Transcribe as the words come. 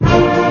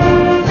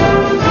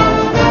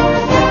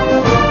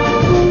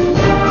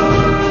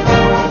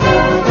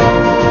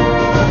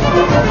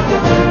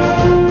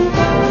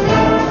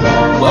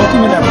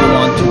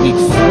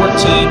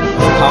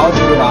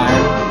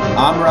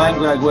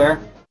Ryan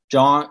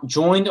Gregoire,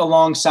 joined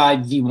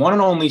alongside the one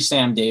and only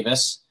Sam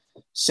Davis.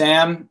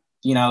 Sam,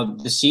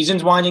 the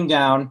season's winding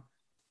down.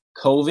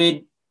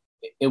 COVID,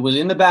 it was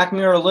in the back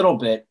mirror a little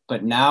bit,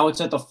 but now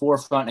it's at the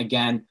forefront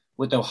again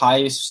with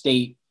Ohio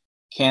State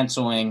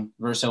canceling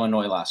versus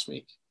Illinois last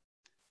week.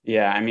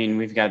 Yeah, I mean,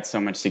 we've got so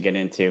much to get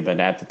into, but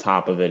at the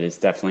top of it is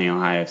definitely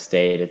Ohio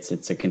State.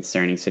 It's a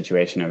concerning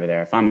situation over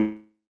there.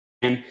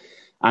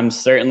 I'm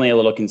certainly a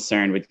little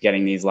concerned with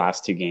getting these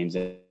last two games.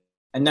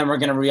 And then we're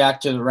going to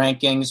react to the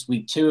rankings.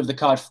 Week 2 of the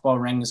college football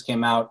rankings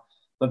came out.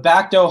 But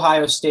back to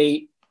Ohio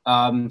State.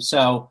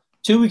 So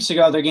 2 weeks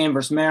ago, their game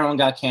versus Maryland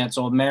got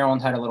canceled.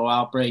 Maryland had a little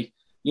outbreak.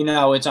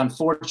 It's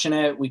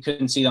unfortunate we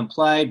couldn't see them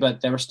play,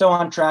 but they were still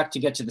on track to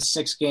get to the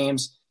 6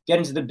 games, get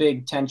into the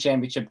Big Ten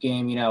championship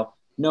game.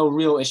 No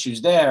real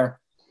issues there.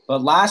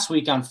 But last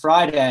week on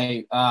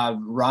Friday,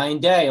 Ryan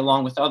Day,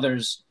 along with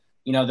others,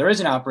 there is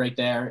an outbreak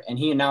there, and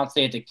he announced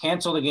they had to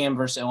cancel the game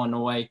versus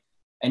Illinois.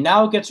 And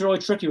now it gets really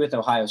tricky with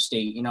Ohio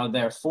State.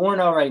 They're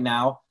 4-0 right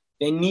now.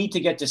 They need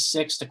to get to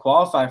 6 to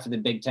qualify for the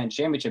Big Ten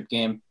championship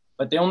game,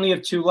 but they only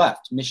have 2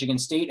 left, Michigan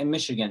State and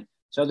Michigan.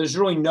 So there's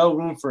really no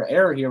room for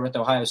error here with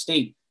Ohio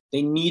State.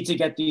 They need to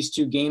get these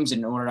 2 games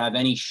in order to have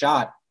any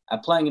shot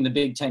at playing in the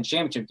Big Ten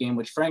championship game,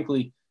 which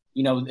frankly,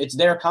 it's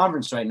their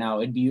conference right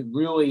now. It'd be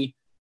really,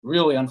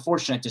 really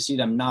unfortunate to see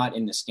them not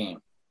in this game.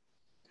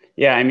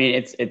 Yeah, I mean,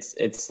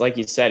 it's like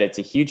you said, it's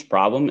a huge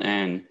problem,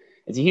 and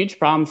it's a huge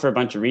problem for a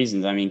bunch of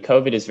reasons. I mean,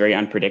 COVID is very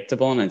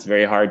unpredictable and it's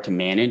very hard to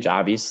manage,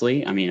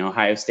 obviously. I mean,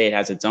 Ohio State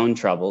has its own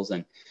troubles,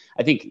 and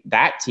I think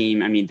that team,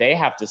 they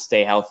have to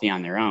stay healthy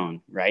on their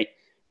own, right?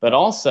 But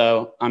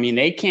also,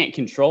 they can't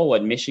control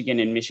what Michigan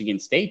and Michigan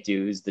State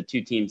do, is the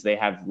 2 teams they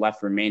have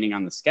left remaining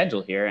on the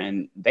schedule here,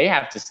 and they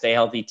have to stay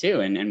healthy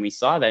too. And we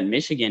saw that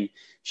Michigan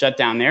shut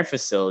down their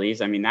facilities.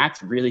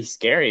 That's really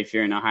scary if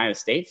you're an Ohio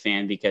State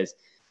fan, because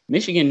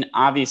Michigan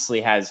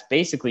obviously has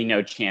basically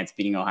no chance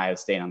beating Ohio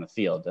State on the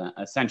field,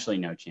 essentially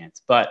no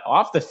chance. But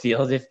off the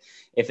field,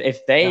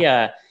 if they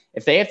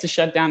have to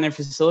shut down their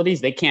facilities,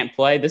 they can't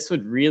play. This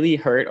would really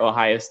hurt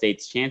Ohio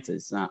State's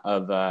chances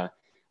of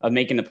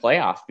making the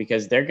playoff,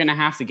 because they're going to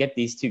have to get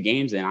these 2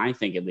 games in, I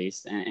think, at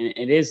least. And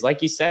it is,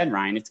 like you said,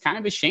 Ryan, it's kind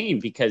of a shame,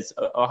 because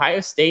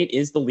Ohio State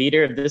is the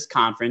leader of this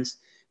conference.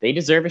 They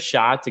deserve a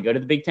shot to go to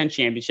the Big Ten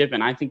championship,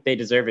 and I think they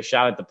deserve a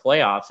shot at the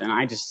playoff. And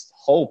I just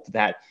hope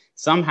that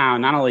somehow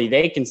not only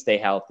they can stay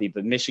healthy,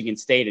 but Michigan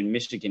State and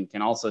Michigan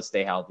can also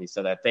stay healthy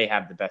so that they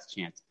have the best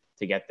chance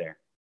to get there.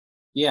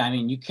 Yeah,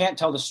 you can't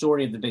tell the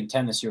story of the Big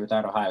Ten this year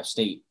without Ohio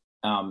State.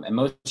 And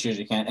most years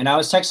you can't. And I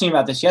was texting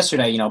about this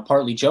yesterday,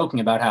 partly joking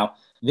about how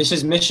this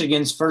is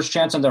Michigan's first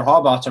chance on their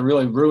Harbaugh to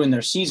really ruin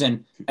their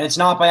season. And it's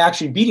not by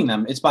actually beating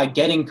them. It's by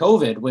getting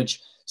COVID,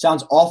 which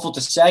sounds awful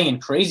to say and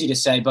crazy to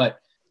say, but,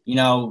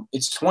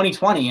 it's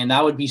 2020, and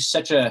that would be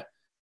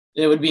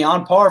it would be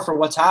on par for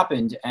what's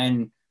happened.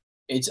 And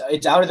it's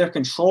out of their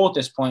control at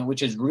this point,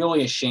 which is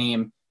really a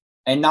shame.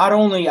 And not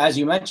only, as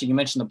you mentioned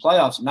the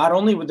playoffs, not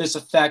only would this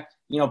affect,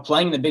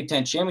 playing in the Big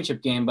Ten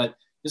championship game, but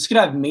this could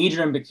have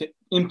major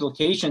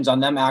implications on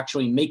them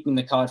actually making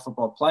the college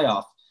football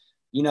playoff.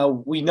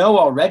 We know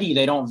already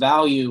they don't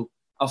value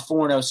a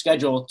 4-0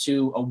 schedule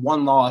to a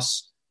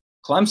 1-loss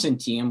Clemson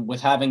team,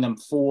 with having them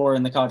 4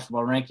 in the college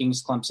football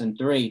rankings, Clemson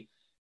 3.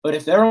 But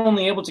if they're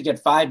only able to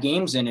get 5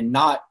 games in and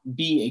not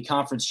be a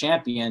conference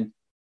champion,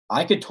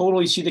 I could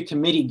totally see the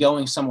committee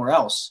going somewhere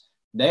else.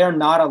 They are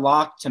not a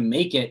lock to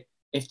make it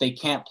if they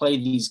can't play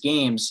these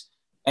games.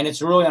 And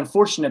it's really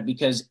unfortunate,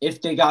 because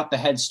if they got the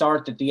head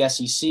start that the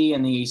SEC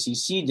and the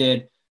ACC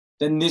did,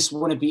 then this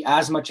wouldn't be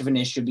as much of an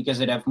issue, because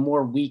they'd have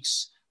more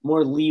weeks,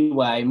 more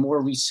leeway,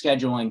 more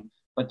rescheduling.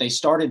 But they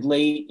started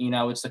late.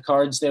 It's the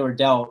cards they were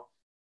dealt.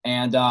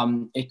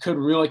 And it could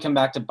really come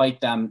back to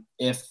bite them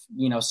if,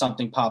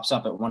 something pops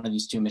up at one of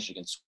these 2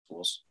 Michigan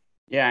schools.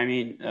 Yeah,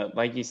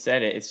 like you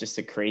said, it's just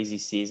a crazy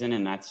season,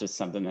 and that's just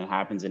something that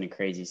happens in a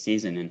crazy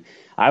season. And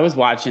I was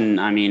watching,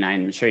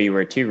 I'm sure you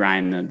were too,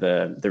 Ryan,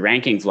 the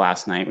rankings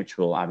last night, which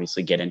we'll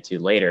obviously get into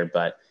later,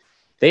 but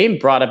they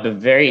brought up a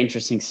very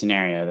interesting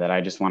scenario that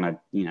I just want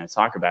to,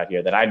 talk about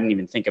here that I didn't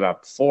even think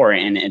about before.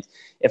 And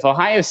if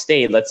Ohio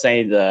State, let's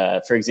say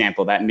for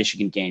example, that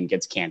Michigan game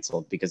gets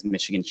canceled because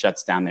Michigan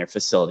shuts down their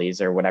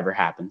facilities or whatever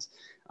happens,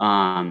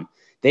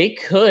 they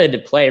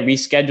could play a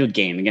rescheduled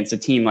game against a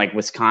team like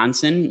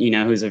Wisconsin,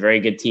 who's a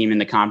very good team in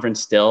the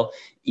conference still,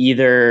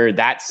 either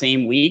that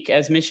same week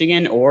as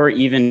Michigan, or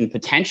even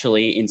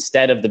potentially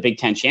instead of the Big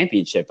Ten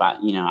championship.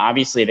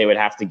 Obviously they would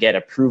have to get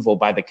approval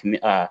by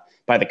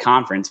the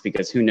conference,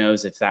 because who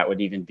knows if that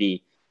would even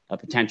be a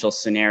potential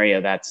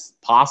scenario that's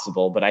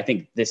possible. But I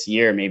think this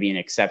year maybe an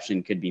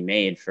exception could be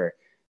made for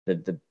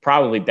the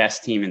probably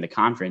best team in the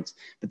conference.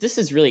 But this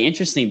is really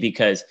interesting,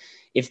 because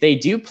if they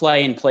do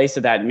play in place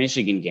of that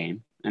Michigan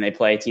game, and they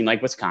play a team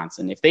like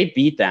Wisconsin, if they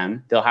beat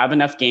them, they'll have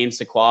enough games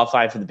to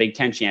qualify for the Big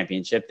Ten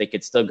championship. They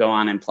could still go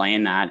on and play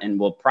in that, and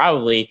will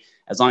probably,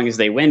 as long as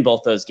they win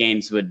both those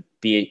games, would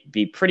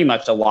be pretty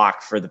much a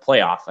lock for the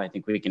playoff. I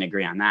think we can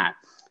agree on that.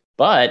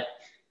 But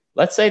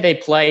let's say they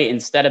play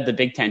instead of the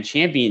Big Ten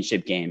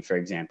championship game, for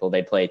example,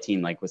 they play a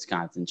team like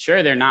Wisconsin.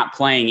 Sure, they're not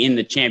playing in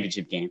the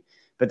championship game,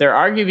 but they're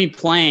arguably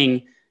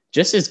playing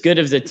just as good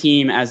of the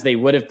team as they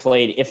would have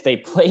played if they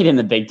played in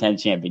the Big Ten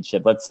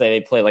championship. Let's say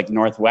they play like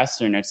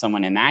Northwestern or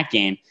someone in that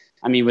game.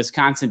 I mean,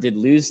 Wisconsin did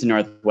lose to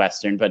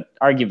Northwestern, but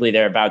arguably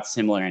they're about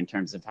similar in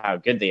terms of how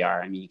good they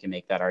are. I mean, you can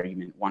make that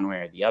argument one way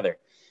or the other.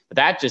 But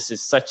that just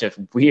is such a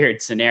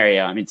weird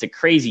scenario. I mean, it's a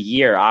crazy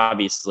year,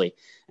 obviously.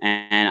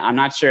 And I'm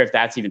not sure if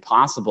that's even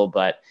possible,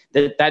 but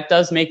that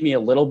does make me a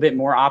little bit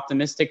more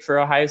optimistic for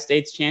Ohio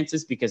State's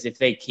chances, because if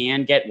they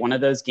can get one of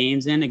those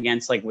games in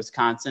against like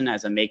Wisconsin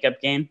as a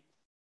makeup game,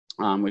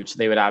 which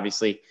they would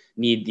obviously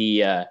need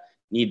the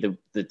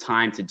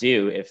time to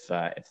do if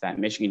that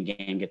Michigan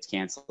game gets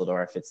canceled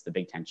or if it's the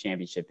Big Ten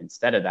championship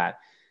instead of that.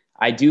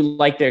 I do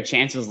like their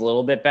chances a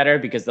little bit better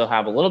because they'll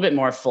have a little bit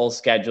more full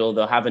schedule.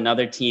 They'll have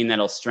another team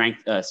that'll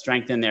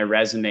strengthen their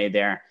resume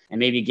there and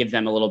maybe give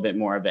them a little bit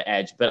more of an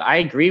edge. But I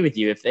agree with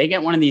you. If they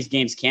get one of these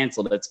games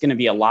canceled, it's going to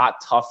be a lot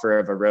tougher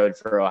of a road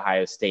for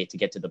Ohio State to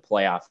get to the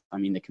playoff. I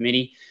mean, the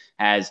committee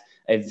has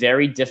a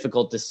very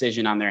difficult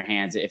decision on their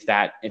hands if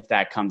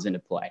that comes into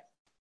play.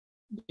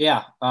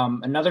 Yeah.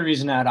 Another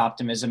reason I had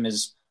optimism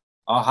is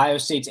Ohio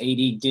State's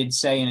AD did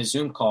say in a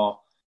Zoom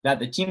call that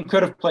the team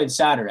could have played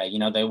Saturday. You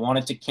know, they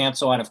wanted to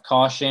cancel out of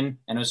caution,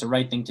 and it was the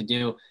right thing to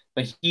do.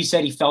 But he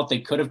said he felt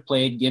they could have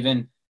played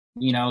given,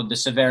 you know, the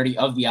severity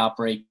of the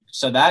outbreak.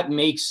 So that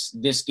makes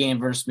this game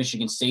versus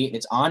Michigan State,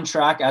 it's on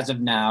track as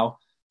of now,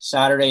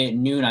 Saturday at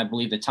noon, I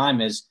believe the time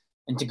is.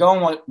 And to go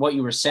on what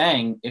you were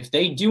saying, if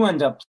they do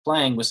end up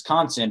playing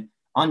Wisconsin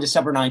on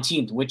December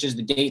 19th, which is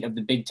the date of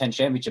the Big Ten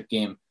championship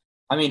game,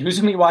 I mean, who's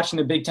going to be watching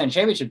the Big Ten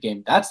championship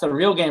game? That's the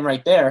real game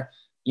right there.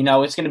 You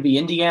know, it's going to be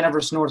Indiana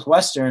versus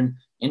Northwestern.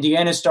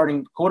 Indiana's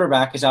starting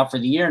quarterback is out for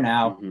the year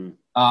now.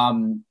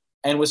 Mm-hmm.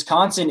 And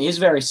Wisconsin is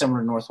very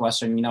similar to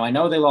Northwestern. You know, I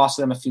know they lost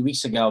them a few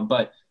weeks ago,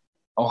 but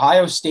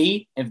Ohio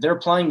State, if they're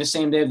playing the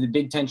same day of the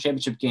Big Ten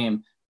championship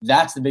game,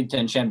 that's the Big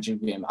Ten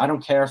championship game. I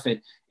don't care if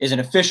it isn't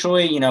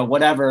officially, you know,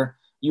 whatever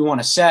you want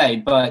to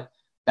say, but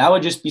that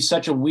would just be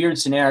such a weird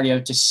scenario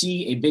to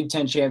see a Big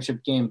Ten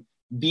championship game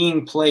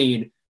being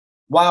played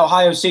while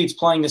Ohio State's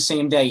playing the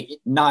same day,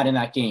 not in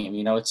that game.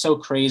 You know, it's so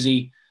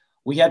crazy.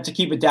 We have to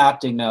keep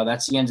adapting, though.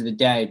 That's the end of the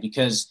day,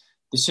 because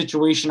the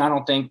situation, I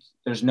don't think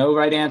there's no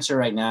right answer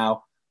right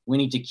now. We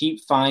need to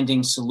keep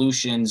finding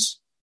solutions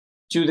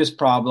to this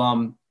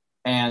problem.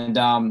 And,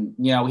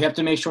 you know, we have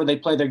to make sure they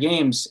play their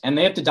games, and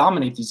they have to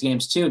dominate these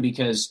games too,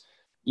 because,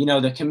 you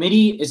know, the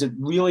committee is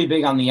really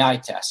big on the eye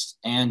test.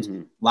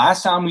 And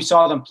last time we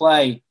saw them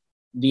play,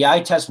 the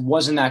eye test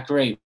wasn't that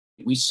great.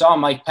 We saw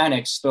Mike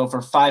Penix throw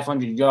for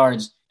 500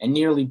 yards and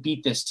nearly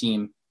beat this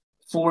team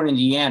for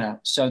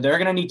Indiana. So they're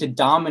going to need to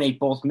dominate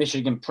both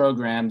Michigan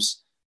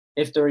programs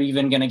if they're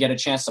even going to get a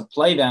chance to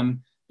play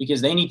them,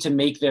 because they need to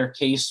make their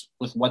case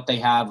with what they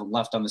have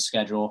left on the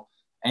schedule.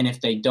 And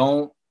if they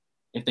don't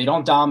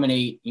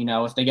dominate, you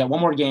know, if they get one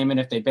more game and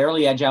if they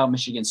barely edge out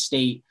Michigan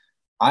State,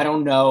 I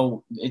don't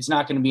know. It's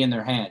not going to be in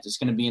their hands. It's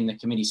going to be in the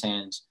committee's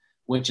hands,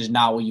 which is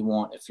not what you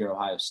want if you're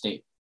Ohio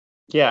State.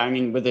 Yeah, I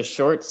mean, with a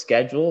short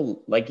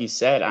schedule, like you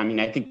said, I mean,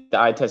 I think the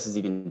eye test is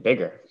even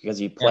bigger because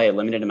you play a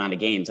limited amount of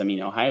games. I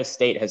mean, Ohio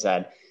State has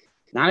had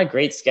not a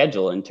great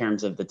schedule in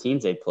terms of the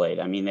teams they played.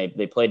 I mean,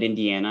 they played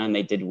Indiana and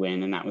they did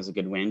win, and that was a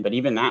good win. But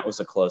even that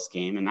was a close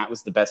game, and that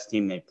was the best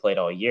team they've played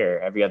all year.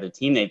 Every other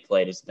team they've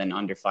played has been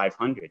under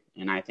 500,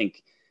 and I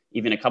think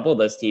even a couple of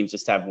those teams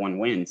just have one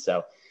win.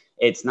 So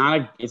it's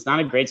not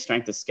a great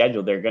strength of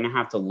schedule. They're going to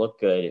have to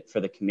look good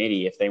for the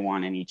committee if they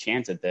want any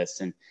chance at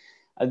this. And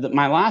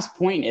my last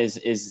point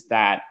is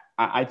that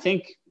I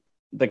think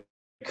the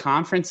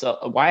conference,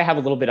 why I have a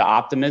little bit of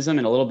optimism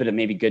and a little bit of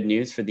maybe good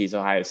news for these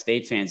Ohio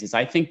State fans is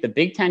I think the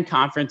Big Ten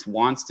Conference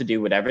wants to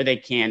do whatever they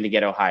can to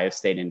get Ohio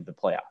State into the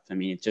playoff. I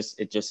mean, it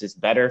just is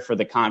better for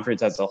the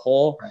conference as a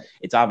whole. Right.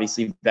 It's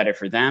obviously better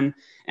for them.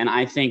 And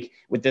I think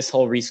with this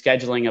whole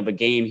rescheduling of a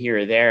game here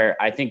or there,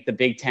 I think the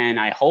Big Ten,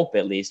 I hope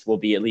at least, will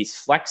be at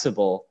least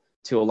flexible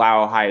to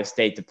allow Ohio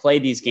State to play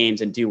these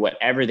games and do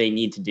whatever they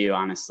need to do,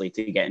 honestly,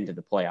 to get into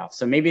the playoffs.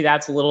 So maybe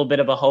that's a little bit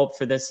of a hope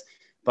for this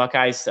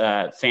Buckeyes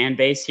fan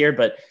base here,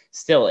 but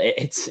still,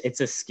 it's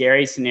a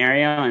scary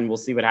scenario, and we'll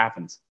see what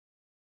happens.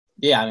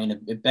 Yeah, I mean,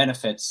 it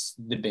benefits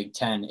the Big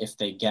Ten if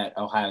they get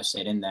Ohio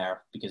State in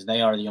there, because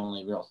they are the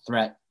only real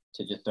threat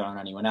to dethrone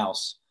anyone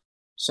else.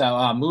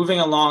 So moving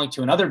along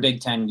to another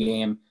Big Ten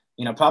game,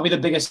 you know, probably the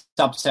biggest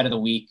upset of the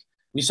week.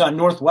 We saw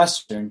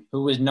Northwestern,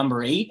 who was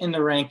number 8 in the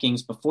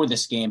rankings before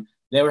this game.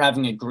 They were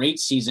having a great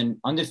season,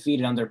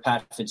 undefeated under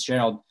Pat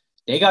Fitzgerald.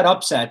 They got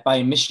upset by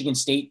a Michigan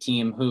State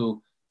team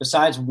who,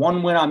 besides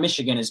one win on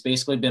Michigan, has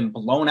basically been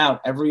blown out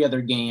every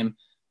other game.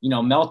 You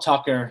know, Mel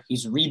Tucker,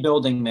 he's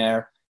rebuilding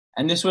there.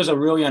 And this was a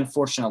really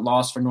unfortunate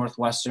loss for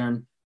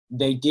Northwestern.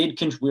 They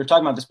did, we were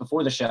talking about this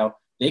before the show,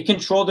 they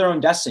controlled their own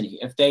destiny.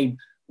 If they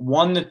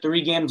won the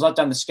 3 games left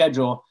on the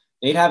schedule,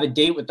 they'd have a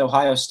date with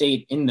Ohio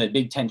State in the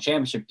Big Ten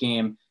championship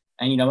game.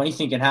 And, you know,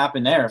 anything can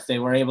happen there. If they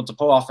were able to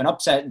pull off an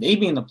upset, they'd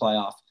be in the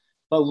playoff.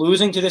 But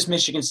losing to this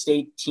Michigan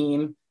State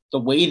team the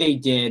way they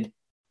did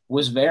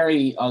was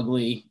very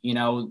ugly. You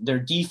know, their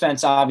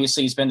defense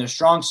obviously has been their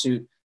strong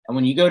suit. And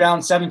when you go down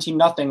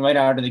 17-0 right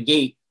out of the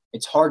gate,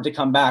 it's hard to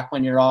come back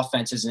when your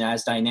offense isn't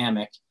as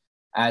dynamic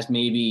as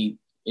maybe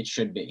it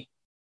should be.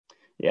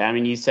 Yeah, I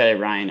mean, you said it,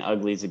 Ryan.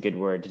 Ugly is a good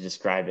word to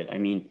describe it. I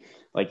mean,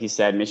 like you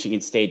said,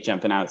 Michigan State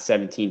jumping out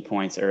 17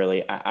 points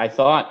early. I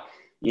thought,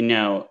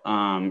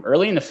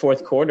 early in the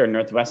fourth quarter,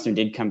 Northwestern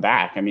did come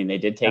back. I mean, they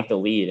did take the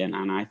lead. And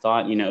I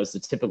thought, it was the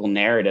typical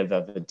narrative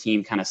of a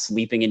team kind of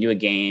sleeping into a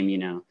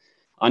game,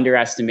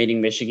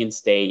 underestimating Michigan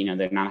State.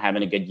 They're not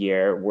having a good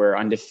year. We're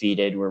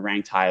undefeated. We're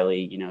ranked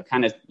highly,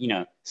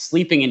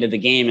 sleeping into the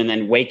game and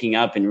then waking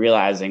up and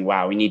realizing,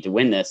 wow, we need to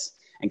win this,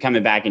 and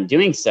coming back and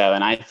doing so.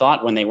 And I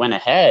thought when they went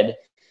ahead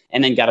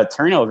and then got a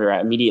turnover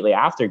immediately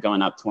after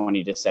going up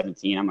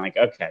 20-17, I'm like,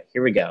 okay,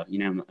 here we go.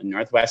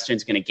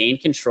 Northwestern's going to gain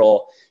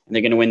control and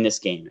they're going to win this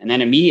game. And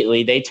then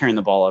immediately they turn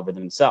the ball over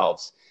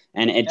themselves.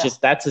 And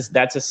that's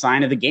a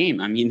sign of the game.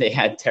 I mean, they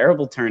had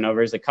terrible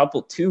turnovers,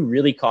 two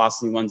really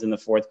costly ones in the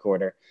fourth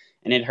quarter,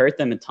 and it hurt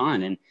them a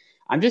ton. And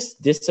I'm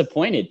just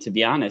disappointed, to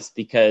be honest,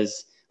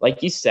 because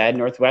like you said,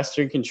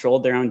 Northwestern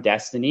controlled their own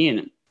destiny.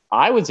 And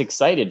I was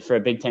excited for a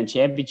Big Ten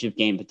championship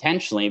game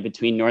potentially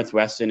between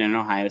Northwestern and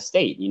Ohio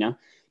State.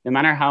 No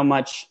matter how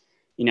much,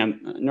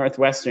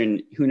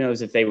 Northwestern, who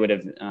knows if they would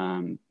have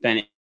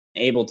been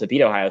able to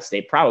beat Ohio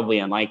State, probably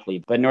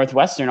unlikely. But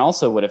Northwestern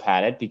also would have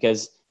had it,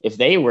 because if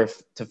they were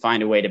to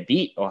find a way to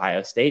beat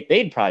Ohio State,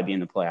 they'd probably be in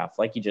the playoff.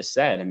 Like you just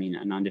said, I mean,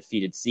 an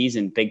undefeated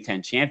season, Big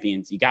Ten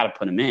champions, you got to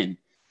put them in.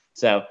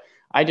 So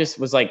I just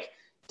was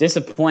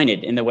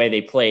disappointed in the way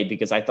they played,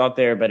 because I thought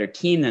they were a better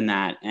team than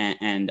that.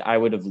 And I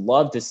would have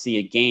loved to see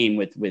a game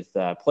with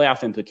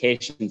playoff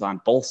implications on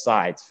both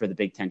sides for the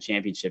Big Ten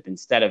championship,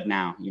 instead of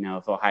now,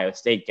 if Ohio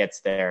State gets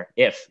there,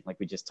 like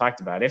we just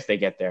talked about, if they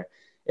get there,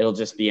 it'll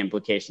just be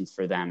implications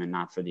for them and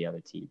not for the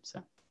other team.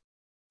 So.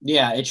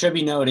 Yeah, it should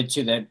be noted,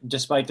 too, that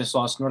despite this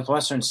loss,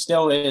 Northwestern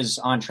still is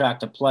on track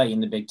to play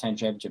in the Big Ten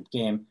championship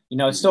game.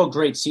 It's still a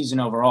great season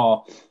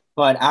overall.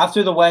 But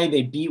after the way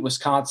they beat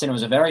Wisconsin, it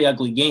was a very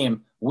ugly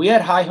game. We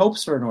had high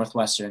hopes for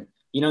Northwestern.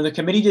 The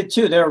committee did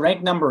too. They were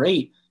ranked number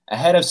 8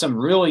 ahead of some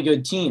really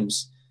good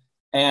teams.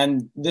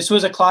 And this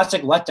was a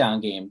classic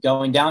letdown game,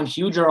 going down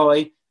huge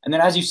early. And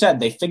then, as you said,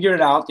 they figured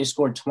it out. They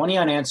scored 20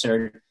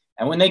 unanswered.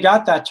 And when they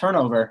got that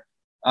turnover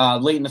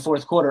late in the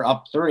fourth quarter,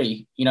 up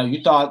 3,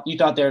 you thought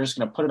they were just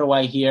going to put it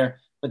away here.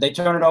 But they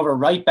turned it over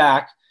right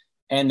back.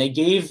 And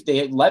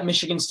they let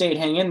Michigan State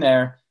hang in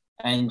there.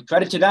 And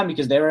credit to them,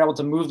 because they were able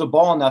to move the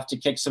ball enough to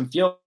kick some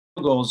field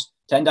goals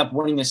to end up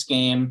winning this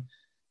game.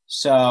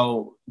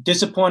 So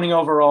disappointing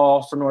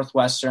overall for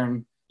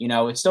Northwestern.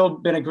 It's still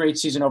been a great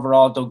season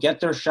overall. They'll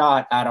get their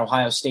shot at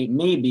Ohio State,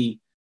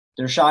 maybe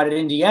their shot at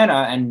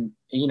Indiana. And,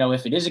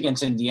 if it is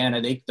against Indiana,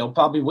 they'll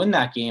probably win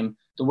that game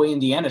the way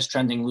Indiana's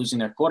trending, losing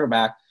their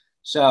quarterback.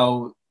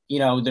 So,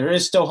 there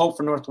is still hope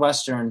for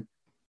Northwestern.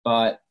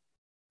 But,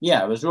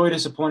 yeah, it was really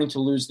disappointing to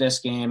lose this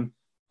game.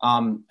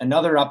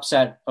 Another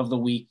upset of the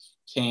week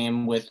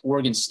came with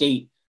Oregon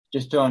State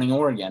dethroning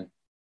Oregon.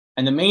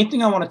 And the main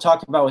thing I want to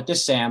talk about with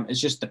this, Sam, is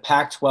just the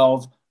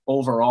Pac-12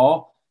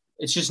 overall.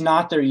 It's just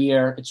not their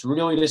year. It's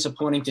really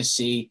disappointing to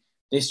see.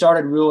 They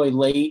started really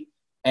late,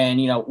 and,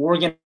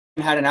 Oregon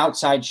had an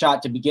outside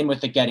shot to begin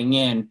with at getting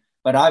in,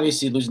 but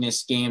obviously losing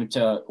this game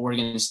to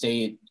Oregon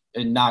State,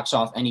 it knocks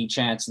off any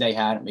chance they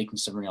had at making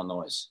some real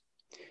noise.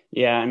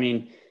 Yeah, I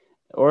mean,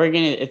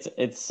 Oregon,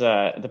 it's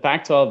the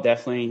Pac-12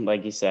 definitely,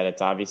 like you said,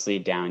 it's obviously a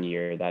down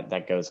year.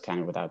 That goes kind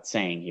of without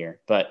saying here.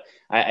 But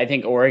I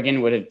think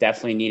Oregon would have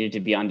definitely needed to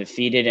be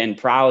undefeated, and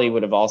probably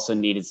would have also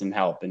needed some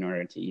help in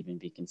order to even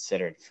be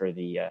considered for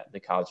the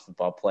college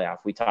football playoff.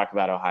 We talk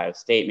about Ohio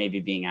State maybe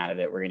being out of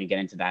it. We're going to get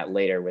into that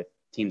later with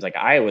teams like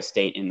Iowa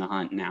State in the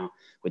hunt now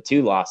with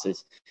 2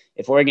 losses.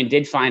 If Oregon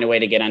did find a way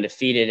to get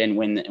undefeated and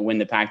win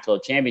the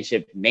Pac-12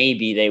 championship,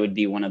 maybe they would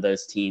be one of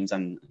those teams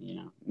and,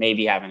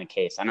 maybe having a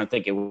case. I don't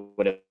think it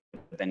would have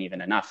been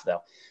even enough,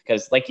 though,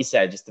 because like you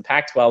said, just the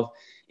Pac-12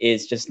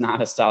 is just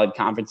not a solid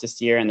conference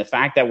this year. And the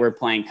fact that we're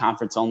playing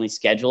conference-only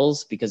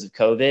schedules because of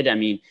COVID, I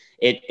mean,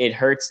 it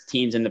hurts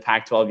teams in the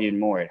Pac-12 even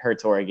more. It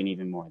hurts Oregon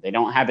even more. They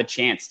don't have a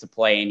chance to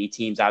play any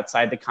teams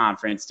outside the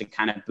conference to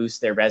kind of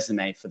boost their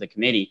resume for the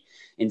committee.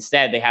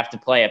 Instead, they have to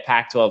play a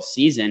Pac-12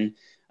 season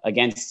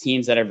against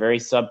teams that are very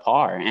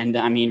subpar. And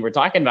I mean, we're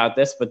talking about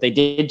this, but they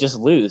did just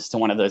lose to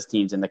one of those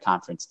teams in the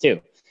conference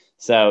too.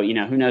 So,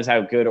 who knows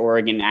how good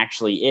Oregon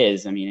actually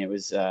is. I mean, it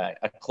was a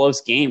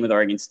close game with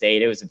Oregon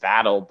State. It was a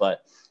battle,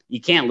 but you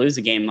can't lose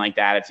a game like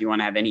that if you want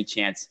to have any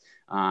chance,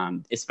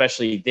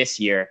 especially this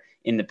year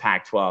in the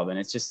Pac-12. And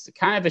it's just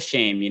kind of a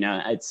shame.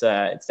 It's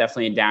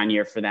definitely a down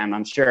year for them.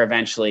 I'm sure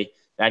eventually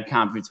that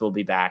conference will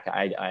be back.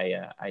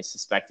 I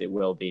suspect it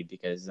will be,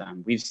 because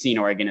we've seen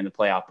Oregon in the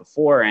playoff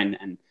before,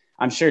 and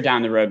I'm sure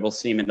down the road we'll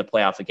see them in the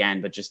playoff again.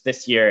 But just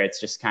this year,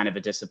 it's just kind of a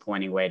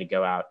disappointing way to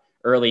go out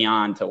early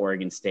on to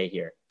Oregon State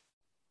here.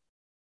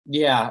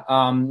 Yeah,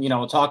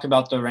 we'll talk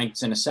about the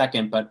ranks in a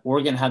second, but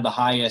Oregon had the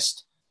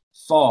highest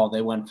fall.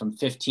 They went from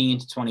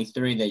 15 to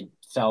 23. They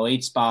fell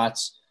 8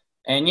 spots.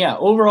 And yeah,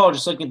 overall,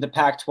 just looking at the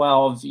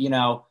Pac-12,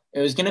 it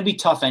was going to be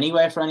tough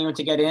anyway for anyone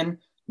to get in.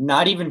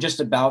 Not even just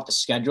about the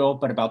schedule,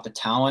 but about the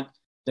talent.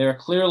 They're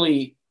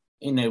clearly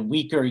in a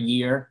weaker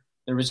year.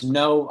 There was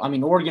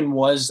Oregon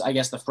was, I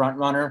guess, the front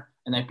runner,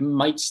 and they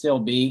might still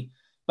be,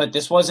 but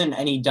there wasn't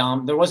any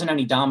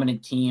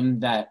dominant team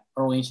that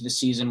early into the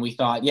season we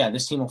thought, yeah,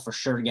 this team will for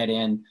sure get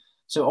in.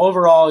 So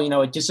overall,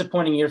 a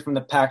disappointing year from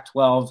the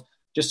Pac-12,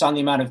 just on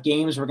the amount of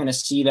games we're going to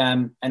see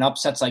them, and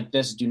upsets like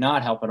this do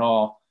not help at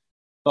all.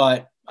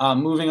 But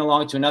moving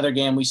along to another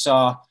game, we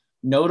saw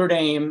Notre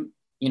Dame,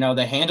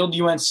 they handled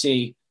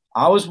UNC.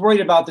 I was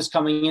worried about this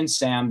coming in,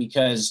 Sam,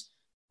 because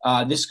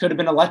this could have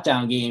been a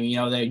letdown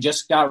game. They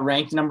just got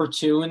ranked number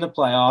 2 in the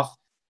playoff.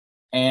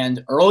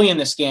 And early in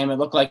this game, it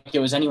looked like it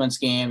was anyone's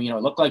game. It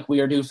looked like we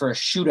were due for a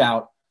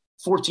shootout,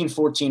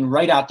 14-14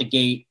 right out the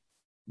gate.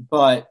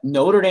 But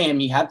Notre Dame,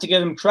 you have to give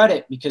them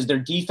credit because their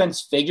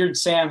defense figured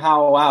Sam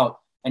Howell out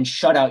and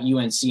shut out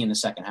UNC in the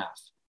second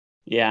half.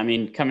 Yeah, I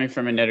mean, coming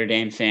from a Notre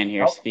Dame fan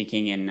here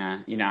speaking, and,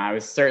 I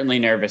was certainly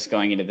nervous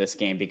going into this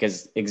game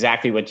because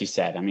exactly what you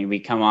said. I mean, we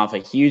come off a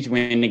huge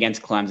win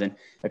against Clemson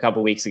a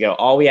couple weeks ago.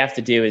 All we have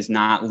to do is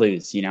not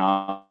lose.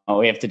 All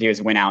we have to do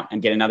is win out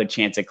and get another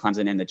chance at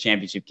Clemson in the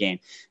championship game.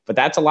 But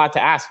that's a lot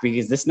to ask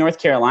because this North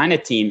Carolina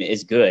team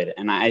is good.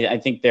 And I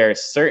think they're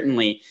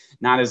certainly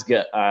not as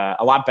good,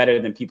 a lot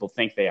better than people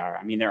think they are.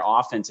 I mean, their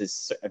offense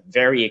is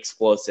very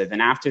explosive.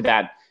 And after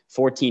that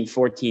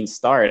 14-14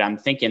 start, I'm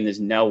thinking there's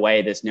no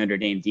way this Notre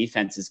Dame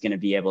defense is going to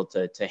be able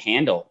to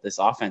handle this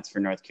offense for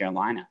North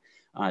Carolina,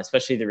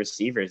 especially the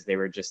receivers. They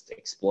were just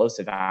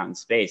explosive out in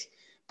space.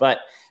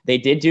 But they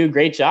did do a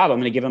great job. I'm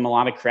going to give them a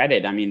lot of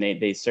credit. I mean,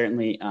 they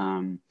certainly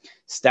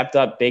stepped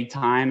up big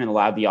time and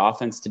allowed the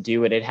offense to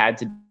do what it had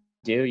to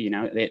do.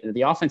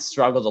 The offense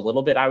struggled a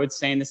little bit, I would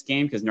say, in this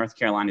game because North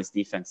Carolina's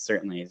defense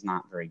certainly is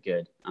not very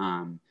good,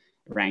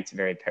 ranked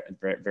very,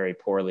 very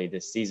poorly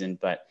this season.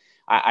 But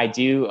I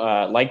do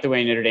like the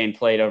way Notre Dame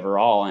played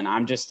overall, and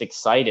I'm just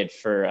excited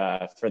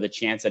for the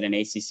chance at an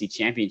ACC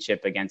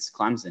championship against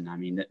Clemson. I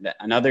mean,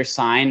 another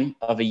sign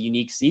of a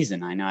unique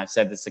season. I know I've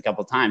said this a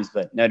couple of times,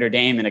 but Notre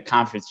Dame in a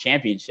conference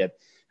championship,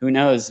 who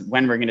knows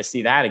when we're going to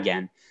see that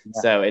again.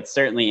 Yeah. So it's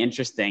certainly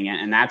interesting,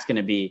 and that's going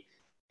to be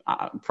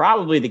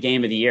probably the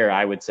game of the year,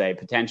 I would say.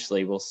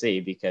 Potentially, we'll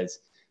see, because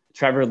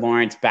Trevor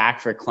Lawrence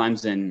back for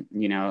Clemson,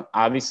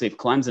 obviously if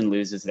Clemson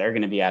loses, they're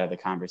going to be out of the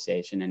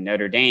conversation. And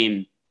Notre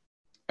Dame,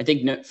 I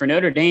think for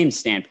Notre Dame's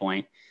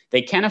standpoint,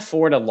 they can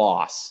afford a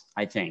loss,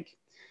 I think.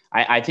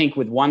 I think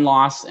with one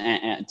loss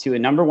to a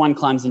number 1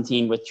 Clemson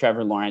team with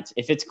Trevor Lawrence,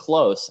 if it's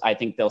close, I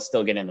think they'll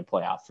still get in the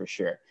playoff for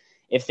sure.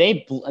 If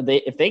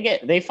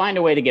they find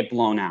a way to get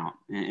blown out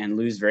and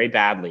lose very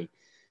badly,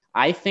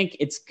 I think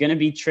it's going to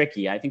be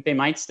tricky. I think they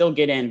might still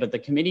get in, but the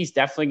committee's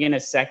definitely going to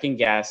second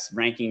guess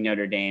ranking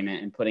Notre Dame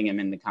and putting them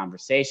in the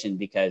conversation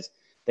because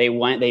they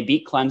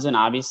beat Clemson,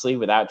 obviously,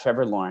 without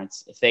Trevor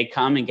Lawrence. If they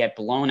come and get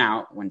blown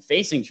out when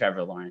facing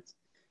Trevor Lawrence,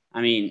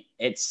 I mean,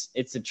 it's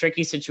a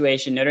tricky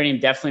situation. Notre Dame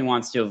definitely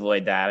wants to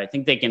avoid that. I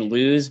think they can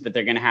lose, but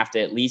they're going to have to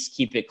at least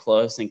keep it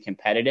close and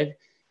competitive.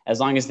 As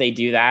long as they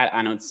do that,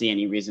 I don't see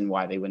any reason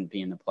why they wouldn't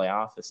be in the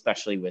playoff,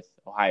 especially with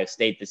Ohio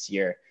State this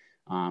year,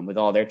 with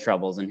all their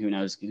troubles, and who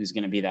knows who's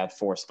going to be that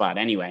 4 spot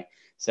anyway.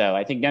 So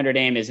I think Notre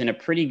Dame is in a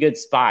pretty good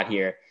spot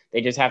here. They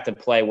just have to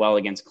play well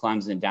against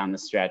Clemson down the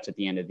stretch at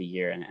the end of the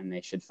year, and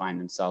they should find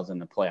themselves in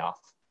the playoff.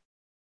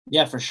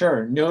 Yeah, for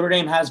sure. Notre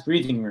Dame has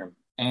breathing room.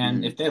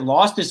 And if they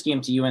lost this game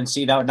to UNC,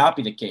 that would not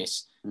be the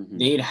case.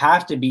 They'd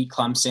have to beat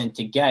Clemson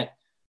to get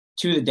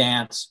to the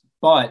dance.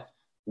 But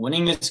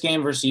winning this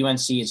game versus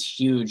UNC is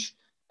huge.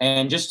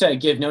 And just to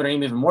give Notre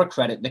Dame even more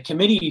credit, the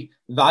committee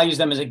values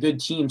them as a good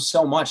team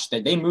so much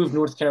that they moved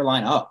North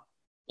Carolina up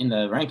in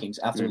the rankings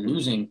after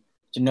losing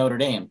to Notre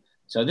Dame.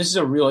 So this is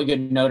a really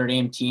good Notre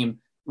Dame team.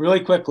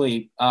 Really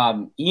quickly,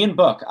 Ian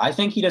Book, I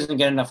think he doesn't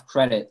get enough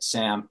credit,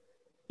 Sam,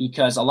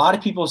 because a lot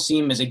of people see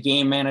him as a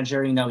game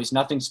manager. He's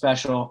nothing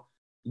special.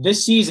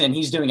 This season,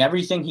 he's doing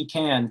everything he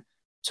can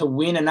to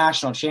win a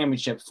national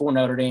championship for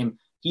Notre Dame.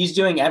 He's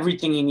doing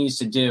everything he needs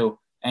to do.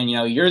 And,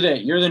 you're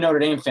the Notre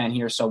Dame fan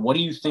here. So what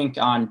do you think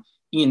on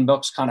Ian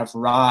Book's kind of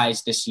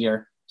rise this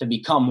year to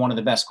become one of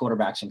the best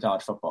quarterbacks in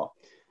college football?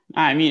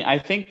 I mean, I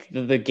think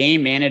the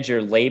game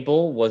manager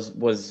label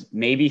was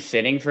maybe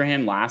fitting for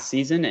him last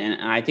season.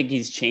 And I think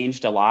he's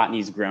changed a lot and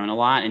he's grown a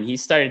lot and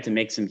he's started to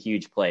make some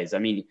huge plays. I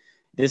mean,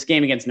 this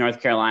game against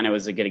North Carolina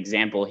was a good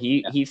example.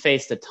 He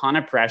faced a ton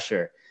of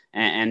pressure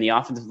and the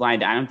offensive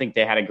line, I don't think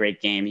they had a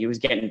great game. He was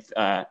getting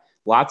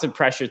lots of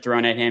pressure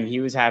thrown at him.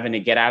 He was having to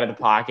get out of the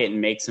pocket and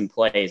make some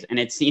plays. And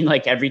it seemed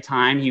like every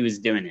time he was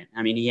doing it.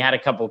 I mean, he had a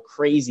couple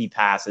crazy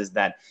passes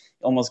that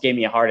almost gave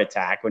me a heart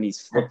attack when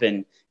he's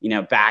flipping,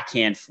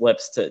 backhand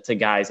flips to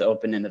guys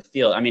open in the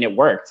field. I mean, it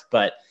worked,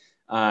 but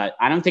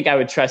I don't think I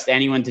would trust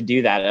anyone to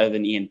do that other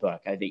than Ian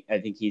Book. I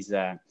think he's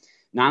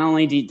not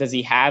only does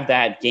he have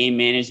that game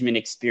management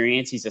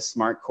experience, he's a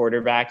smart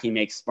quarterback. He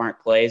makes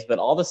smart plays, but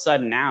all of a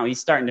sudden now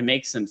he's starting to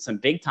make some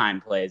big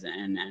time plays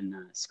and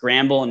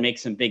scramble and make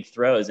some big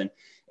throws. And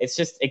it's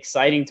just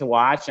exciting to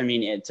watch. I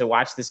mean, to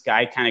watch this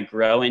guy kind of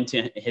grow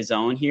into his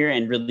own here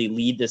and really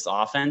lead this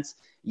offense,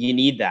 you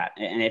need that.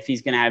 And if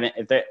he's going to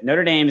have,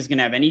 Notre Dame is going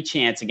to have any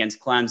chance against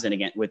Clemson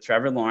again with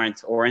Trevor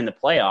Lawrence or in the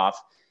playoff,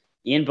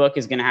 Ian Book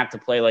is going to have to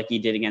play like he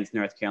did against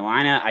North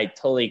Carolina. I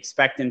totally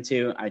expect him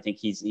to. I think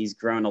he's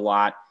grown a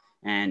lot,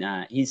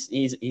 and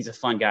he's a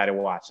fun guy to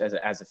watch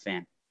as a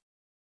fan.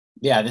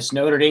 Yeah, this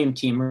Notre Dame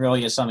team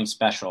really is something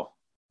special.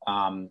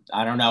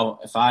 I don't know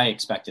if I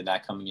expected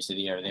that coming into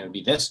the year they would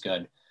be this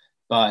good,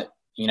 but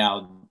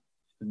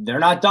they're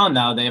not done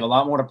though. They have a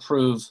lot more to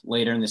prove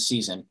later in the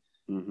season.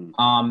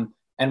 Mm-hmm.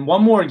 And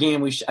one more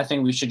game I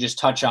think we should just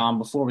touch on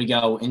before we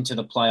go into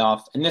the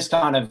playoff, and this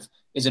kind of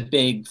is a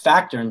big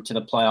factor into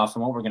the playoff,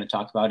 and what we're going to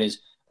talk about is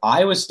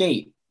Iowa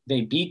State.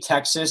 They beat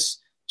Texas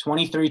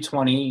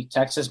 23-20.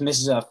 Texas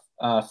misses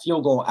a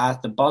field goal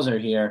at the buzzer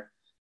here.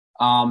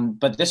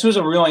 But this was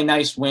a really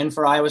nice win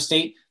for Iowa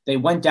State. They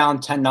went down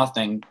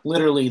 10-0,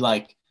 literally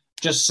like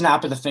just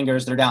snap of the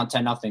fingers. They're down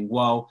 10-0.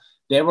 Whoa.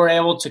 They were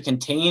able to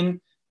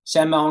contain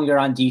Sam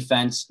Ehlinger on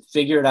defense,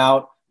 figure it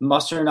out,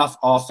 muster enough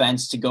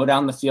offense to go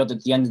down the field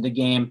at the end of the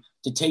game,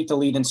 to take the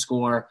lead and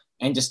score,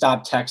 and to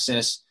stop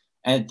Texas.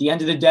 And at the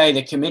end of the day,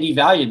 the committee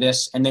valued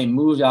this, and they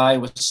moved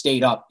Iowa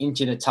State up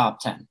into the top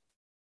 10.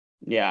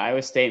 Yeah,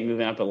 Iowa State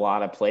moving up a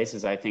lot of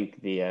places. I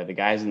think the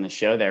guys in the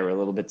show there were a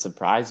little bit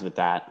surprised with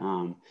that.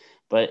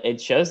 But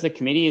it shows the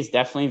committee is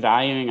definitely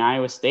valuing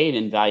Iowa State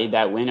and valued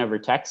that win over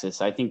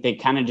Texas. I think they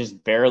kind of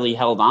just barely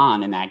held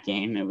on in that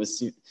game. It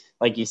was,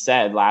 like you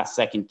said, last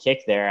second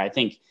kick there. I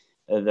think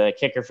the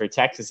kicker for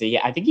Texas,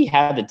 I think he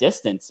had the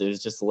distance. It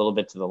was just a little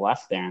bit to the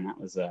left there, and that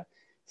was a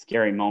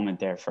scary moment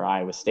there for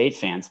Iowa State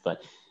fans.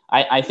 But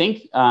I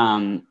think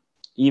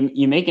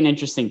you make an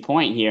interesting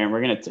point here, and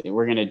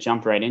we're gonna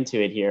jump right into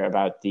it here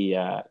about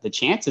the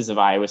chances of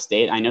Iowa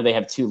State. I know they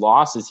have 2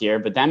 losses here,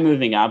 but then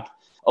moving up,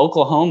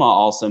 Oklahoma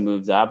also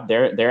moved up.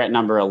 They're at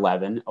number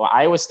 11. Well,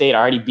 Iowa State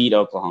already beat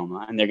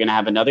Oklahoma, and they're going to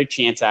have another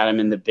chance at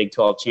them in the Big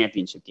 12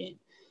 championship game.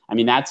 I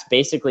mean, that's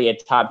basically a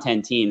top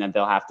 10 team that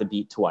they'll have to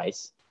beat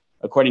twice,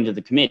 according to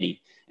the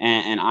committee.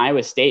 And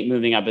Iowa State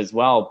moving up as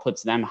well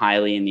puts them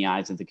highly in the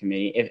eyes of the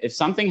committee. If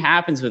something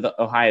happens with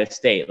Ohio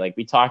State, like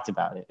we talked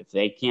about it, if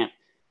they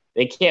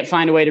can't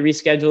find a way to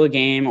reschedule a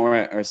game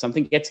or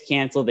something gets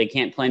canceled, they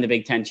can't play in the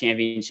Big 10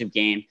 championship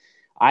game,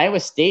 Iowa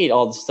State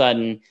all of a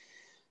sudden –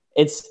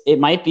 it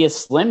might be a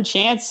slim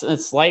chance, a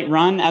slight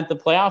run at the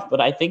playoff,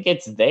 but I think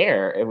it's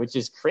there, which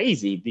is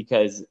crazy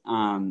because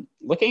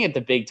looking at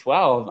the Big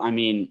 12, I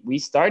mean, we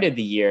started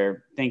the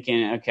year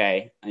thinking,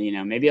 okay,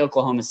 maybe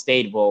Oklahoma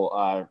State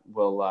will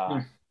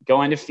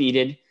go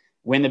undefeated,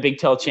 win the Big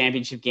 12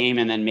 championship game,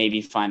 and then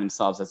maybe find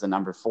themselves as a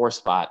number 4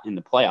 spot in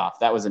the playoff.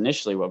 That was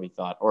initially what we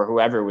thought, or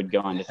whoever would go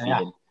undefeated.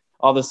 Yeah.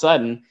 All of a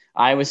sudden,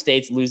 Iowa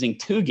State's losing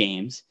 2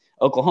 games.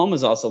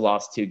 Oklahoma's also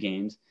lost 2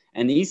 games.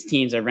 And these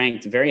teams are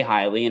ranked very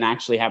highly and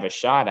actually have a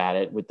shot at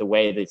it with the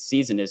way the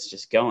season is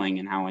just going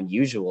and how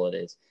unusual it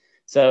is.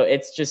 So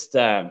it's just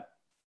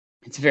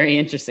it's very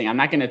interesting. I'm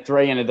not going to throw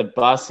you under the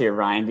bus here,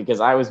 Ryan, because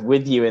I was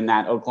with you in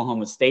that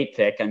Oklahoma State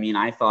pick. I mean,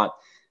 I thought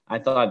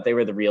they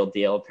were the real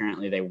deal.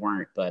 Apparently they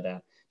weren't.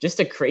 But just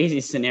a crazy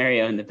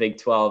scenario in the Big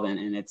 12.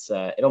 And it's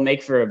it'll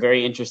make for a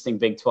very interesting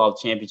Big 12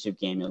 championship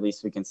game. At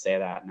least we can say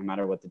that, no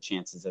matter what the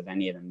chances of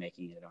any of them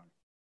making it are.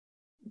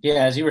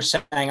 Yeah, as you were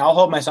saying, I'll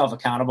hold myself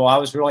accountable. I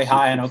was really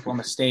high on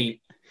Oklahoma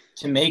State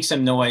to make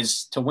some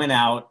noise, to win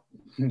out.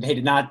 They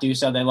did not do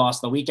so. They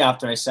lost the week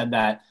after I said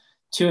that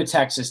to a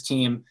Texas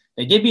team.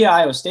 They did beat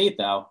Iowa State,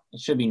 though.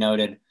 It should be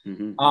noted.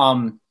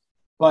 Mm-hmm.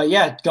 But,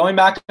 yeah, going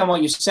back on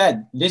what you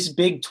said, this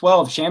Big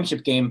 12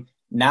 championship game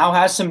now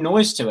has some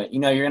noise to it.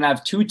 You're going to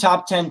have 2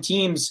 top 10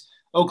 teams.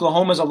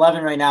 Oklahoma's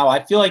 11 right now.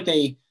 I feel like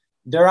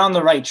they're on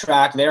the right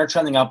track. They're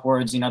trending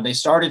upwards. They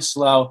started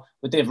slow,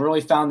 but they've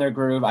really found their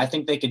groove. I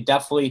think they could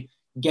definitely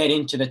get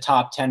into the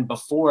top 10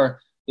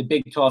 before the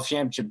Big 12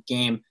 championship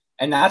game.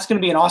 And that's going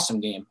to be an awesome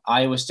game.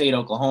 Iowa State,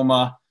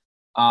 Oklahoma,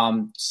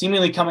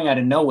 seemingly coming out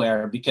of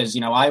nowhere because,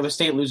 Iowa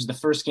State loses the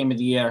first game of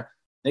the year.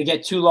 They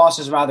get 2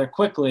 losses rather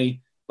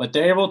quickly, but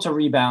they're able to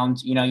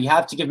rebound. You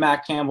have to give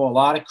Matt Campbell a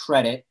lot of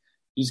credit.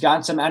 He's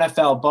gotten some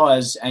NFL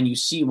buzz, and you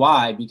see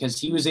why, because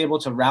he was able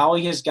to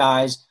rally his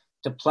guys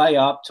to play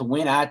up, to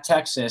win at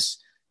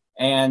Texas.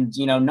 And,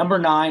 number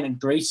 9, a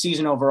great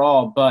season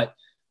overall. But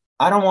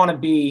I don't want to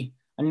be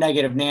a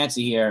negative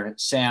Nancy here,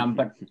 Sam.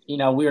 But,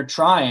 we were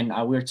trying.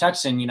 We were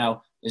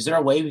texting, is there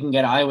a way we can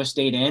get Iowa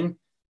State in?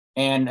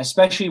 And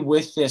especially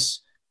with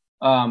this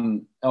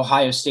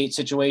Ohio State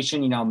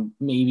situation,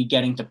 maybe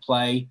getting to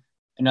play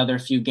another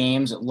few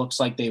games. It looks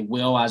like they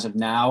will as of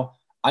now.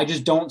 I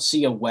just don't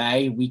see a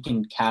way we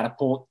can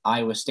catapult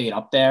Iowa State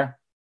up there.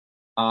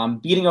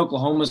 Beating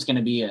Oklahoma is going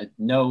to be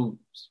no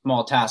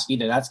small task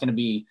either. That's going to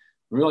be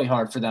really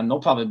hard for them. They'll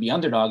probably be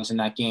underdogs in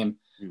that game.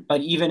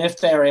 But even if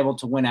they are able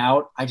to win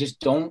out, I just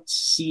don't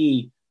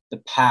see the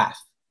path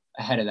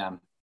ahead of them.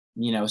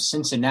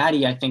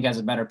 Cincinnati, I think, has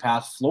a better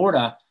path.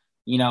 Florida,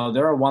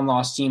 they're a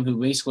one-loss team who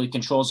basically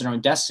controls their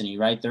own destiny,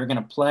 right? They're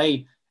going to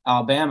play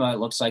Alabama, it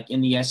looks like,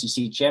 in the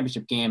SEC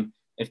championship game.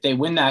 If they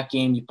win that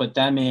game, you put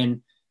them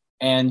in,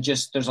 and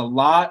just there's a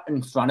lot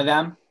in front of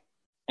them.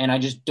 And I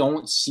just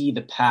don't see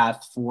the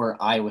path for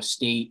Iowa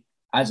State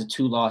as a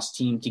 2-loss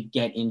team to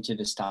get into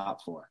this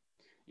top 4.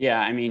 Yeah,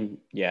 I mean,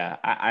 yeah,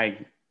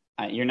 I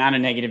you're not a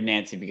negative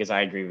Nancy, because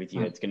I agree with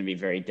you. It's going to be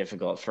very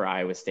difficult for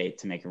Iowa State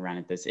to make a run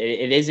at this.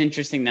 It is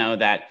interesting, though,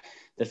 that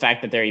the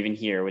fact that they're even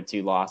here with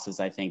 2 losses,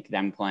 I think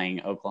them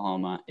playing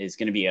Oklahoma is